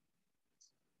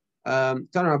 What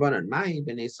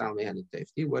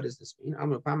does this mean?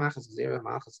 The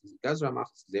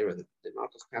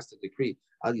Malchus passed a decree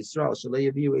al Yisrael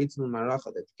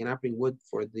that they cannot bring wood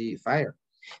for the fire.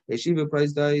 Yeshiva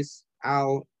praised dice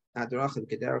al adrachim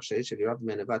kederach sheishav Yerabim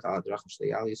Menavat al adrachim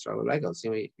shlei al Yisrael regal.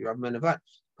 Same way Yerabim Menavat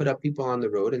put up people on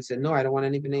the road and said, no, I don't want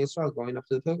any Bnei Yisrael going up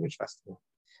to the pilgrimage festival.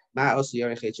 What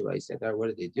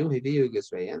did they do?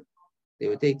 They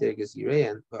would take their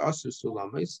gezireyan, they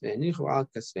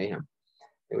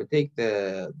would take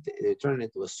they would turn it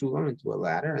into a sulam, into a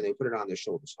ladder, and they put it on their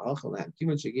shoulders. They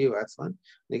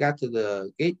got to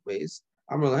the gateways.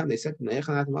 They said to them,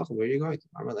 where are you going to?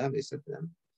 They said to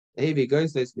them,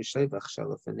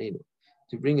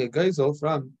 to bring a gezel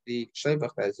from the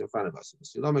shevach that is in front of us,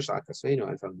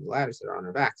 and from the ladders that are on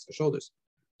our backs, our shoulders.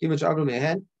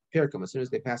 As soon as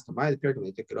they passed them by the Pirkam,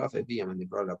 they took it off at VM and they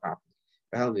brought it up properly.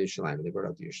 They brought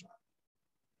it up to Yerushalayim.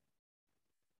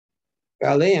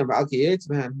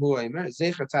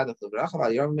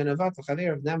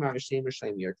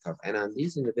 And on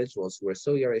these individuals who were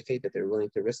so yarei that they're willing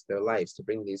to risk their lives to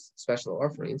bring these special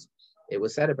offerings, it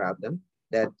was said about them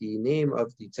that the name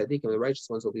of the tzaddik and the righteous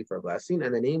ones will be for a blessing,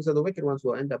 and the names of the wicked ones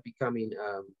will end up becoming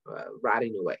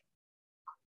rotting away.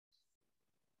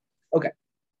 Okay,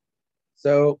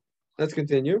 so let's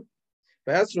continue.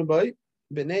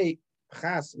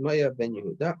 Pachas Moav ben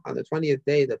Yehuda on the 20th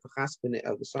day, the Pachas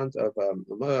of the sons of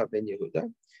Moav ben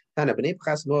Yehuda. Tana b'nei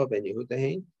Pachas Moav ben Yehuda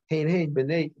hein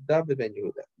b'nei David ben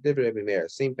Yehuda. Divrei B'meir,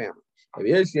 same family.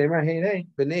 Hein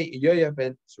b'nei Yoav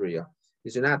ben Tzruya.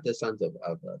 These are not the sons of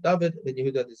David ben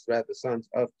Yehuda. These are the sons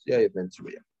of Yoav ben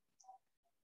Tzruya.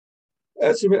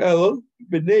 Esrim Elul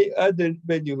b'nei Adon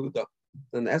ben Yehuda.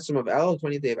 And the Esrim of Elul,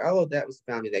 20th day of Elul, that was the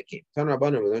family that came. Tana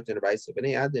Rabbanan, we learned in the Brayso,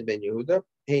 b'nei Adon ben Yehuda.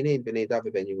 Hein b'nei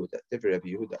David ben Yehuda, different of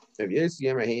Yehuda. Rabbi Yossi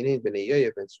Yemer hein b'nei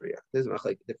Yoav ben Tzruya. This is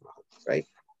machlek, different machlek, right?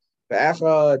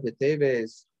 V'achad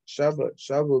b'teves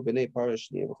shavu b'nei Parash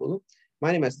Shniya v'chulu.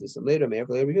 My name is this. Later Meir,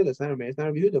 Rabbi Yehuda. It's not Rabbi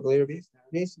Yehuda. Rabbi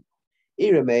Yossi.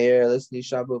 Ira Meir, listen to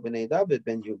shavu b'nei David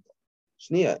ben Yehuda.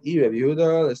 Shniya. Ira Rabbi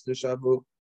Yehuda, listen to shavu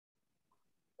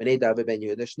b'nei David ben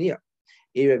Yehuda. Shniya.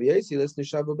 Ira Rabbi Yossi, listen to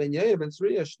shavu ben Yoav ben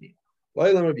Tzruya. Shniya.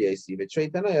 Rabbi Yossi, but Trey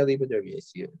Tanai, leave with Rabbi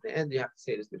Yossi. And you have to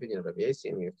say this is the opinion of Rabbi Yossi,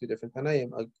 and we have two different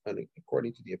Tanaim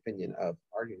according to the opinion of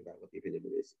arguing about what the opinion of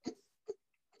Rabbi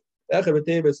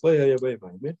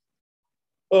Yossi.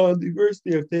 On the first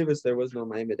day of Tevis, there was no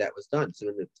Maimed that was done. So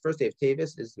in the first day of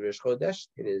Tevis is the Rish Chodesh.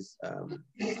 It is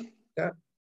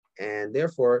and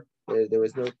therefore there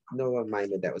was no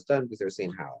Maimed that was done because they were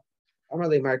saying how.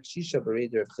 Amarle Mark Shisha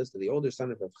Bereder of Chisda, the older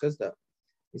son of Chisda,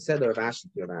 he said to Rav Ashi,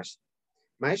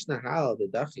 Maishna Halal the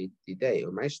Dachi Didei,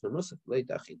 or Maishna Musaf Le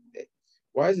Dachi Didei.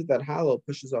 Why is it that Halal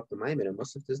pushes off the Maimed and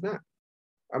Musaf does not?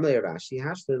 Amarle Rav Ashi,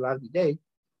 Hashle Lav Didei,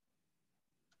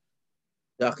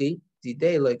 Dachi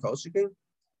Didei Le Kolshikin.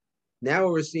 Now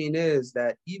what we're seeing is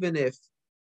that even if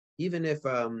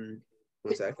 1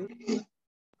 second.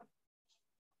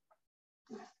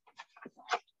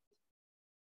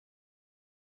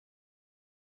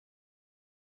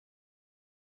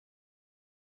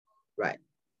 Right.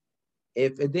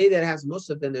 If a day that has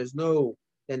Musaf, then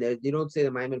you don't say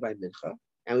the Maimed by Mincha,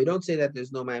 and we don't say that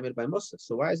there's no Maimed by Musaf.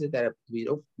 So why is it that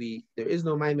there is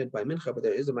no Maimed by Mincha, but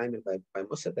there is a Maimed by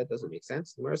Musaf? That doesn't make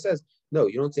sense. The Gemara says no,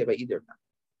 you don't say by either of them.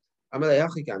 It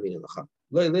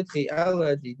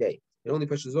only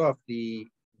pushes off the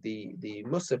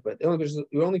Musaf, but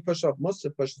you only push off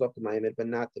Musaf, pushes off the Maimed, but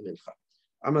not the Mincha.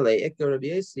 Amalei Ekar Rabbi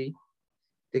Yesi.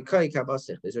 The Kai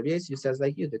Kabasich. There's Rabbi Yesi who says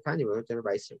like you. The Tanya we learned in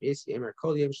Rabbi Yesi. Emar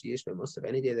Kol Yom Sheyesh by Musaf.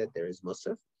 Any day that there is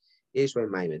Musaf, Yesh by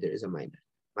Maimed. There is a Maimed.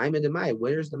 Maimed of Mai.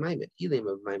 Where is the Maimed? Elim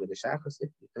of Maimed of Shachos.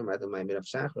 If you talk about the Maimed of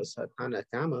Shachos, Hatana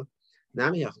Kama.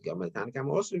 Nami Yachgam. Hatana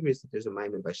Kama also agrees that there's a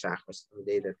Maimed by Shachos on the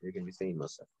day that you're going to be saying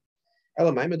Musaf.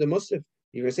 Ela Maimed of Musaf.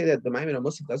 You're going to say that the Maimed of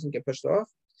Musaf doesn't get pushed off.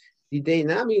 The day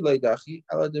Nami Loidachi.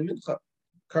 Ela de Mincha.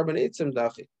 Carbonates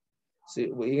Dachi. So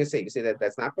what you can say? You say that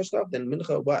that's not pushed off. Then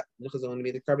mincha what? Mincha is going to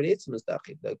be the carbonates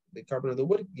the carbon of the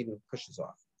wood even pushes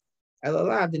off. You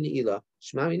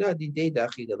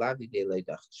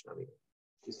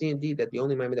see indeed that the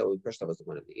only maimed that will be pushed off is the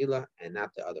one of the ilah and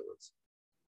not the other ones.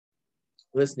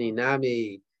 Listening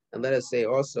nami, and let us say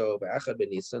also let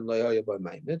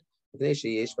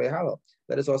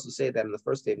us also say that on the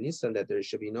first day of Nisan that there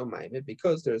should be no maimed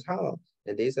because there's halal,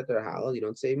 and days that there are halal you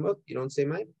don't say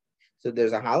maimed. So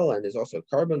there's a halal and there's also a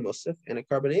carbon musaf and a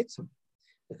carbon eitzim.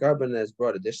 The carbon that is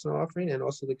brought additional offering and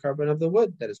also the carbon of the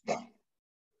wood that is brought.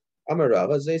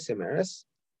 Amarava Zaysemeres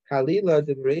Halila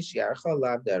de Beresh Yarcha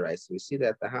Lav Derais. We see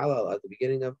that the halal at the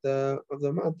beginning of the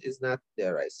month is not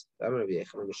Derais. There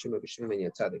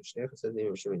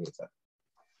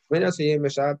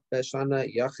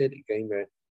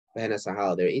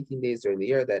are 18 days during the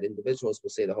year that individuals will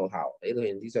say the whole halal.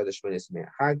 And these are the Shemanis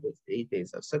Me'ahag, with 8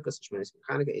 days of Sukkot, Shemanis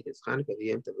Mechanika, 8 days of Chanukah, the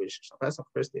Yom Tov Rishon Shal Pesach,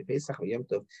 first day of Pesach, the Yom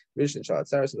Tov Rishon Shal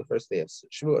Atzaros, and the first day of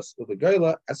Shavuos.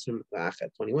 Ubegoyla, Esrim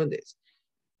Me'achet, 21 days.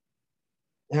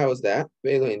 How is that?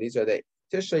 And these are the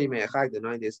Tisha Me'ahag, the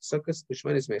 9 days of Sukkot,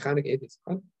 Shemanis Mechanika, 8 days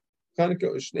of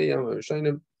Chanukah, Ushnei Yom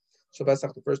Rishonim, Shal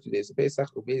Pesach, the first 2 days of Pesach,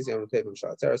 Ubez Yom Tov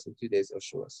Shal Atzaros, and 2 days of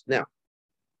Shavuos. Now,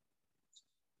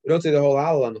 we don't say the whole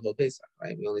halal on the whole Pesach,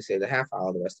 right? We only say the half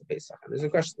halal, the rest of Pesach. And there's a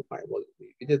question of why. Well,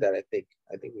 we did that, I think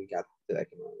we got to that.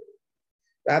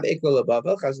 Rab Ekol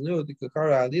Abava Chaznu the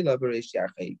Kukara Alila Beresh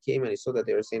Yarcha. He came and he saw that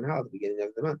they were saying halal at the beginning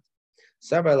of the month.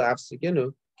 Sabar Lafs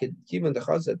Siginu, Kivan the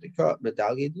Chazat, the Kot,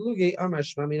 Medalgi, Lugi, Amar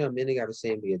Shmamina, Minig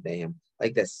Avasayim Biyadayim.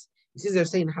 Like this. He says they're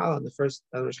saying halal on the first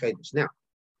Rosh Chodesh. Now,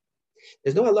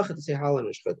 there's no halacha to say halal on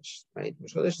Rosh Chodesh, right?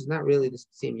 Rosh Chodesh is not really the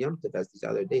same Yom Tov as these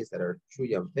other days that are true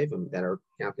Yom Tovim that are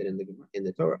counted in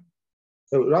the Torah.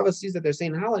 So Rava sees that they're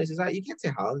saying halal, and he says, you can't say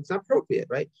halal, it's not appropriate,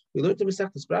 right? We learned in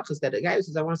Masechtas Brachos that a guy who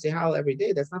says, I want to say halal every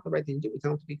day, that's not the right thing to do. We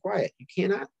tell him to be quiet. You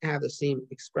cannot have the same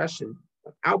expression,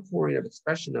 of outpouring of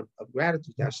expression of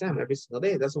gratitude to Hashem every single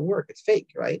day. It doesn't work. It's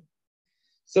fake, right?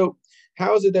 So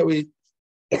how is it that we're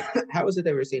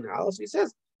saying halal? So he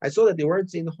says, I saw that they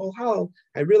weren't saying the whole halal.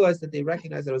 I realized that they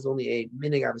recognized that it was only a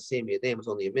minig of the same yadayim, was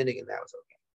only a minig, and that was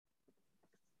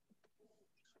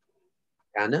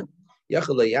okay. Anna, an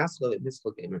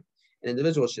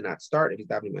individual should not start if he's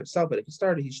davening by himself, but if he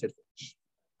started, he should finish.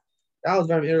 Now the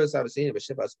Gemara is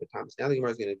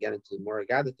going to get into more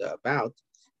about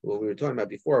what we were talking about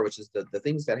before, which is the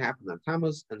things that happen on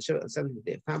Tammuz and the 17th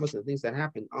day of Tammuz, and the things that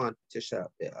happen on Tisha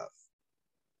B'Av.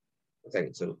 1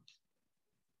 second. So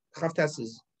Chavtas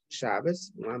is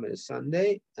Shabbos, Lamed is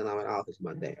Sunday, and Lamed Aleph is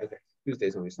Monday. Okay,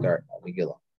 Tuesdays when we start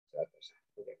Megillah.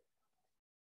 Okay.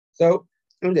 So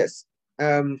in this,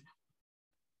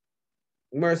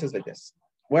 Gemara says like this: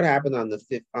 what happened on the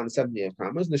 7th day of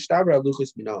Tammuz? Nishtabra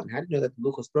Luchos Minol. And how do you know that the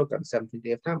Luchos broke on the 17th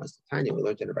day of Tammuz? The Tanya we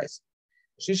learned in the Brayso.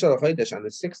 Shishal Chodesh on the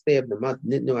 6th day of the month.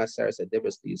 Nitnu Asaras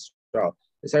Adibros to Yisrael.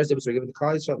 The Asaras Adibros were given to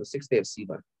Klal Yisrael on the 6th day of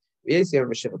Sivan.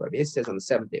 Yesi says on the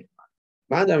 7th day of the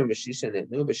month.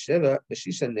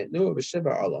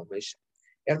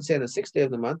 You have to say on the 6th day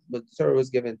of the month, but the Torah was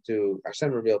given to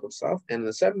Hashem revealed himself, and on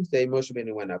the 7th day, Moshe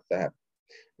Rabbeinu went up to heaven.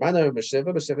 One who says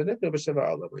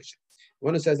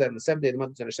that in the seventh day of the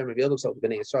month, Hashem revealed himself to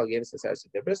Bnei Yisrael, gave us the Saras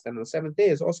of Dibris, and on the seventh day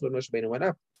is also when Moshe Rabbeinu went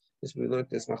up. This we learned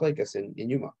this machlekes in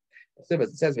Yuma.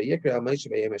 It says Vayikra al Moshe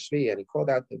v'yem Shvi, and he called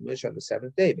out to Moshe on the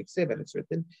seventh day. And it's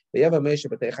written Vayava Moshe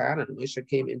b'teichanan, and Moshe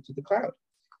came into the cloud.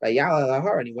 Vayal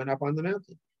al and he went up on the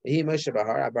mountain. He Moshe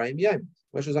b'har Abraham Yom.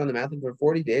 Moshe was on the mountain for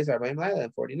 40 days, Abraham Laila,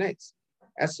 and 40 nights.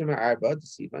 Estima Arba to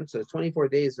Sivan, so 24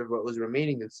 days of what was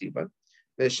remaining in Sivan.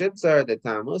 The Shitzar the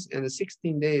Tammuz, and the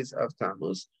 16 days of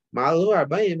Tammuz. Malu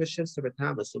Arbayim v'Shitzar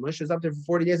b'Tammuz. So Moshe is up there for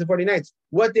 40 days and 40 nights.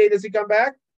 What day does he come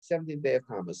back? 17th day of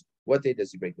Tammuz. What day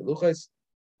does he break the luchas?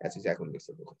 That's exactly when he breaks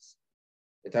the luchas.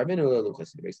 The Tarbinu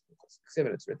luchas, he breaks the luchas.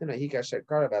 It's written, and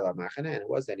it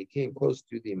was that he came close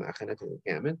to the machana, to the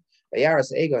campment.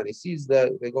 And he sees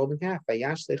the golden calf.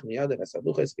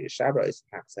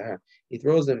 He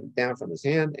throws them down from his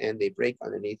hand, and they break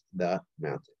underneath the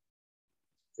mountain.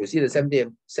 We see the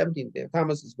 17th day of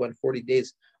Tammuz is when 40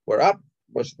 days were up.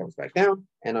 Moshe comes back down,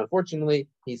 and unfortunately,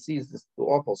 he sees this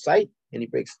awful sight, and he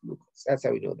breaks the luchas. That's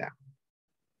how we know that.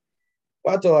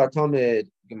 Batal Talmud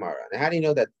Gemara. Now, how do you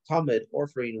know that Talmud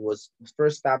offering was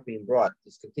first stopped being brought?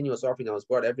 This continuous offering that was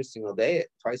brought every single day,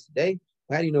 twice a day.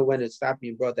 How do you know when it stopped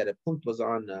being brought? That a punkt was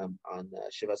on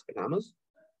Shivas B'Tammuz.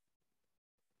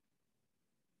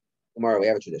 Gemara, we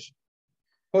have a tradition.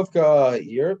 Hufka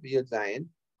Europe Zayin.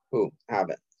 Who have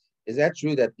it? Is that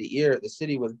true that the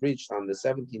city was breached on the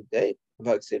 17th day?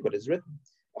 But it's written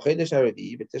on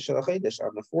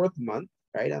the 4th month,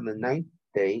 right, on the 9th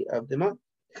day of the month.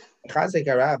 And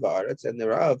the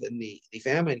Rav and the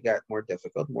famine got more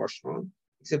difficult, more strong.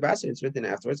 It's written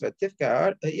afterwards, and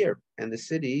the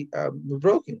city was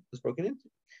broken into.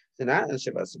 So not in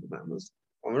Shabbat B'Tammuz.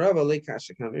 One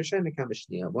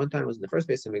time was in the first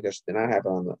base of Mikdash, did not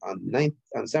happen on the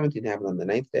 17th, happened on the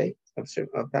 9th day of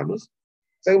Tammuz.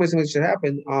 Second way something should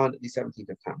happen on the 17th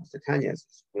of Tammuz. The Tanya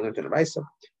is we learned in the Raisa.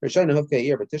 First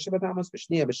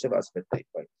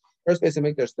base of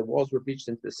Mikdash, the walls were breached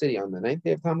into the city on the 9th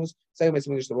day of Tammuz. Second base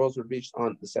of Mikdash, the walls were breached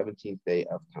on the 17th day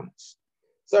of Tammuz.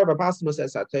 So Rabbi Pasma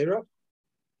says Satira.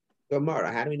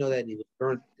 Gemara, how do we know that he was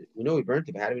burnt? We know he burnt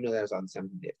it, but how do we know that it was on the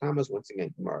 17th day of Tammuz? Once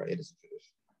again, Gemara, it is a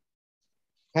tradition.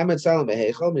 Hamad Salam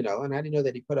Behechel Minal, and how do you know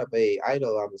that he put up an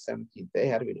idol on the 17th day?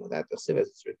 How do we know that? The Siv as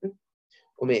it's written.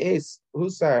 Ume'es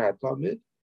Husar had Talmud,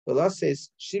 Velasses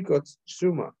Shikot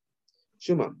Shuma,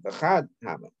 the Haba.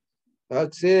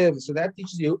 So that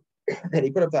teaches you that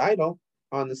he put up the idol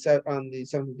on the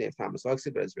 17th day of Tammuz. So it's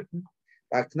written.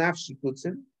 Baknaf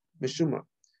Shikutzin, Meshuma.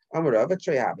 There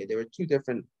were two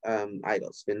different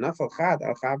idols. The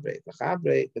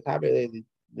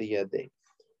day.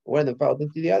 One of them fell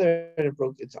into the other and it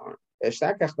broke its arm. And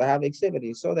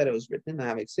he saw that it was written, I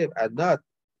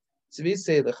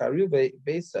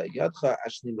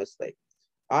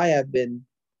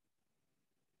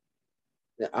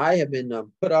have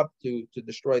been put up to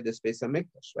destroy this Beis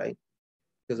HaMikdash, right?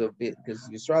 Because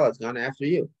Yisrael has gone after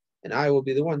you, and I will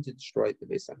be the one to destroy the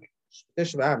Beis HaMikdash.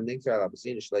 On the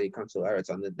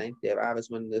 9th day of Av is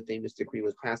when the famous decree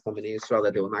was passed on Bnei Yisrael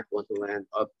that they will not go into the land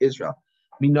of Israel.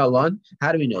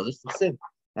 How do we know this?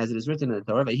 As it is written in the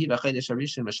Torah,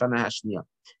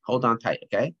 hold on tight,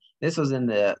 okay? This was in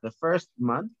the first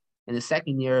month, in the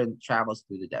second year, it travels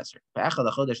through the desert. In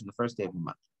the first day of the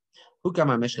month. The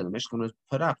Mishkan was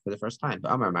put up for the first time. The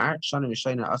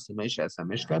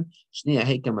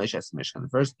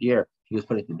first year he was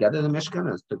putting together the Mishkan.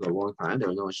 It took a long time. There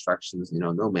were no instructions,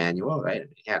 no manual, right?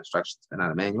 He had instructions, but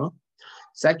not a manual.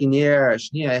 Second year,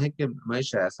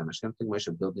 Moshe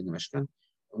building the Mishkan.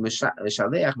 He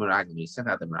sent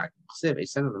out the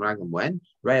Meraglim when?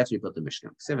 Right after he built the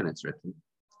Mishkan. And it's written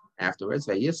afterwards.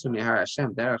 And they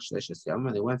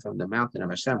went from the mountain of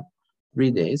Hashem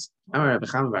 3 days. They already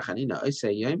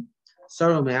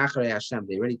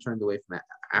turned away from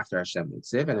after Hashem.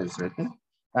 And it's written.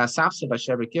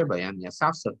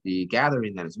 The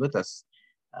gathering that is with us,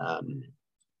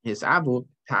 his Abu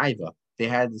Taiva. They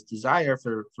had this desire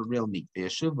for real meat, the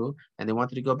Yeshuvu, and they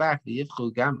wanted to go back. The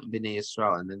Yivchu Gam B'nei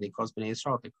Yisrael, and then they caused B'nei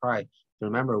Yisrael to cry to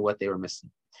remember what they were missing.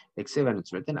 And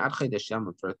it's written,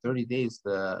 for 30 days,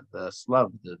 the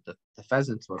slug, the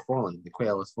pheasants were falling, the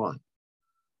quail was falling.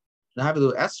 That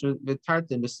would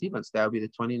be the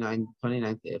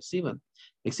 29th day of Sivan.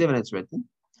 It's written,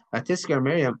 Vatiskar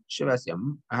Miriam Shivas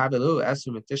Yam, Ahavilu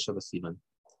Esrim Tisha Sivan.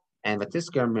 And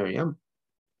Vatiskar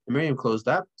Miriam closed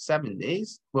up 7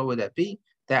 days. What would that be?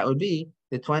 That would be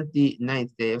the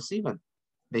 29th day of Sivan.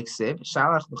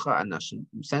 Shalach B'cha Anashim,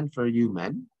 send for you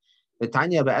men. The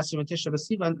Tanya Ba'asrim Tisha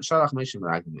Sivan, Shalach Moshe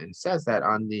Meraglim. And it says that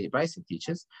on the Brisa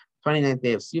teaches, 29th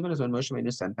day of Sivan is when Moshe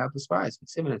Rabbeinu sent out the spies.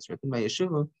 It's written by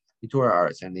Yeshuvu, the tour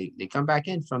arts, and they come back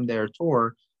in from their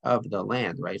tour of the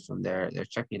land, right? From they're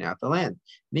checking out the land.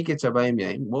 Miketz 40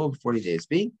 yom. What will 40 days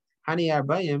be? Hani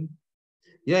arbayim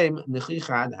yom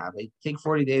nechichad have. Take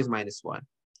 40 days minus one.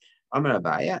 Amar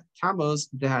Abaya, Tammuz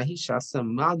dehahishasam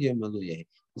mal yom meluye.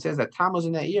 He says that Tammuz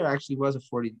in that year actually was a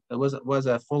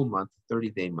full month,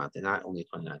 30-day month, and not only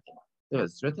 29 days. There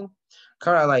it's written,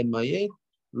 Karalai Moyed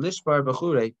Lishbar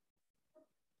Bachure,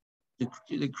 to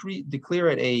declare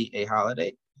it a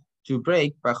holiday, to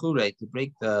break Bachure, to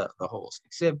break the holes.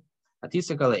 And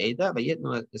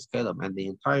the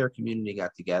entire community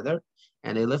got together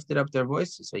and they lifted up their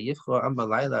voices. And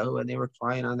they were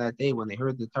crying on that day when they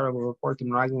heard the terrible report the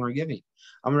Meraglim were giving.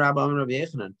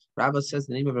 Rabbi says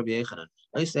the name of Rabbi Yechanan.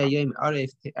 It was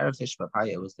the Erev Tisha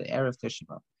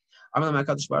B'Av.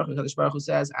 HaKadosh Baruch Hu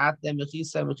says,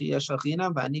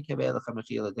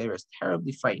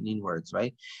 terribly frightening words,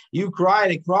 right? You cry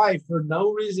to cry for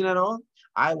no reason at all.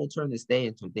 I will turn this day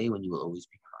into a day when you will always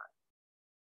be crying.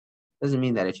 Doesn't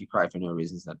mean that if you cry for no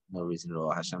reason at all,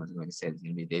 Hashem is going to say it's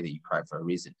going to be a day that you cried for a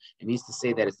reason. It means to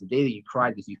say that it's the day that you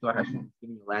cried because you thought Hashem was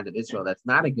giving you the land of Israel. That's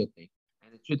not a good thing.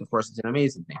 And the truth, of course, is an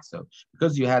amazing thing. So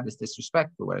because you had this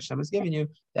disrespect for what Hashem has given you,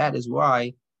 that is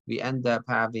why we end up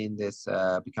having this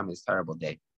become this terrible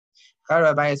day.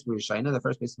 The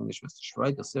first place of English was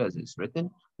destroyed. As it's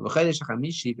written, on the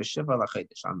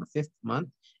 5th month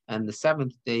and the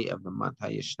 7th day of the month. So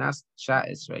it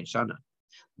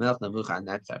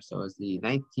was the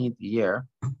 19th year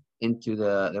into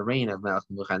the reign of Melech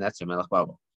Nebuchadnezzar, Melech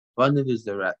Babel.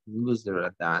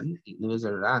 Nebuzaradan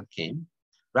came.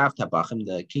 Rav Tabachim,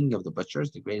 the king of the butchers,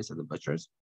 the greatest of the butchers.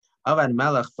 Avad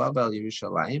Melech Babel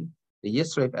Yerushalayim. The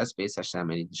Yisrael Esbeis Hashem,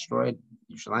 and he destroyed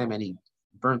Yerushalayim, and he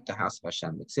burnt the house of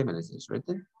Hashem. As is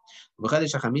written, and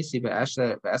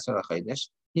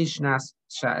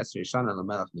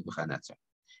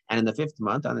in the 5th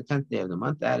month, on the 10th day of the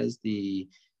month, that is the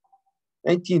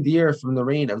 19th year from the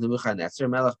reign of Nebuchadnezzar,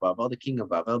 Melech Babel, the king of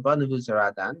Babel,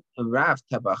 Nebuzaradan, Rav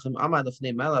Tabachim, Amad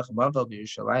Lefnei Melech Babel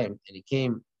Yerushalayim, and he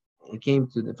came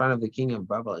to the front of the king of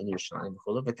Babel in Yerushalayim.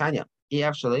 You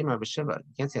can't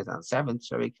say it's on the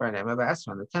 7th.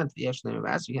 On the 10th, you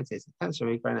can't say it's the 10th.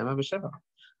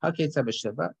 How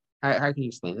can you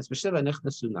explain this? On the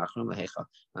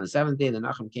 7th day, the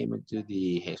Nachum came into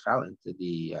the Heichal, into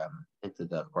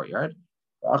the courtyard,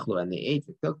 and they ate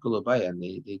the and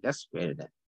they desecrated it.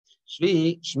 On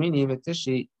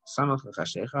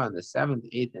the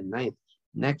 7th, 8th, and 9th,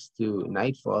 next to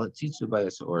nightfall,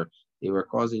 or they were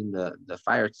causing the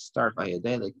fire to start by a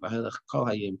day, like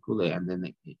and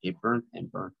then it burnt the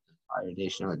entire day.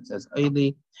 It says,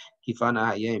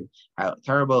 how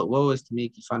terrible woe is to me,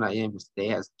 Kifana Hayim, because the day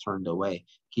has turned away.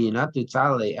 Famous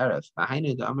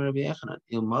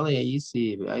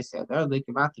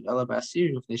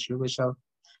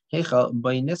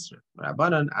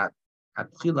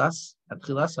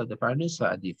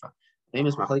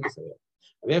machlekes.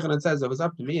 It says, if it was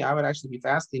up to me, I would actually be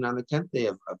fasting on the 10th day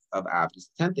of Av. The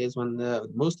 10th day is when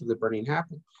most of the burning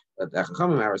happened. But the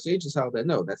Chachamim, our sages, held that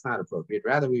no, that's not appropriate.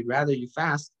 We'd rather you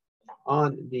fast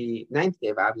on the 9th day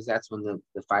of Av, because that's when the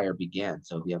fire began.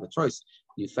 So if you have a choice,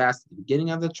 you fast at the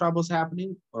beginning of the troubles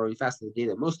happening, or you fast at the day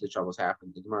that most of the troubles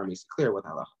happened. The Gemara makes it clear what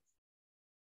halacha.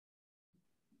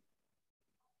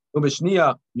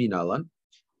 Ubishniya minalan.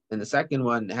 And the second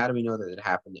one, how do we know that it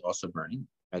happened also burning?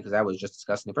 Right, because that was just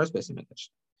discussed in the first place in Mikdash.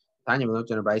 Tanya a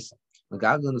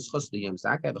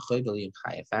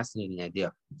fascinating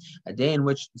idea. A day in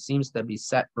which seems to be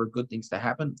set for good things to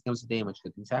happen becomes a day in which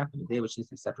good things happen. A day which seems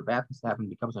to be set for bad things to happen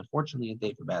becomes unfortunately a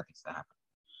day for bad things to happen.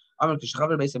 And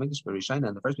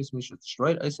the first place was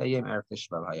destroyed. It was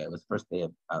the first day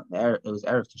of it was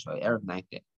Erev Tishrei, Erev 9th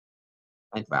day.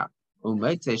 9th vow. It was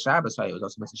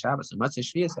also Motzei Shabbos. And Motzei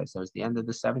Shvius, so it's the end of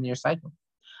the 7-year cycle.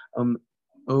 And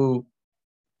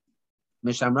it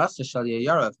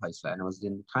was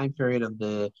in the time period of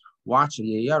the watch of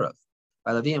Yeyarov.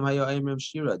 They were in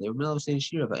the middle of saying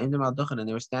Shira, and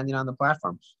they were standing on the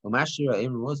platform. What was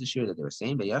the Shira that they were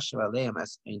saying?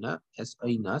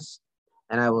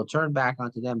 And I will turn back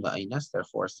onto them the Ainas,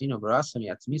 therefore, Sino Barasam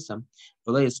Yatsmisam,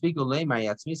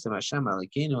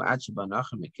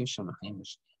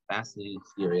 fascinating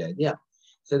theory idea.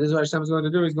 So this is what Hashem is going to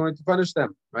do. He's going to punish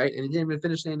them, right? And he didn't even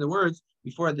finish saying the words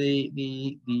before the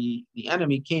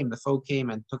enemy came, the foe came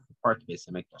and took the part of Beis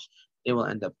Hamikdash. They will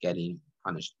end up getting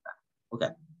punished. Okay,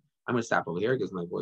 I'm going to stop over here because my voice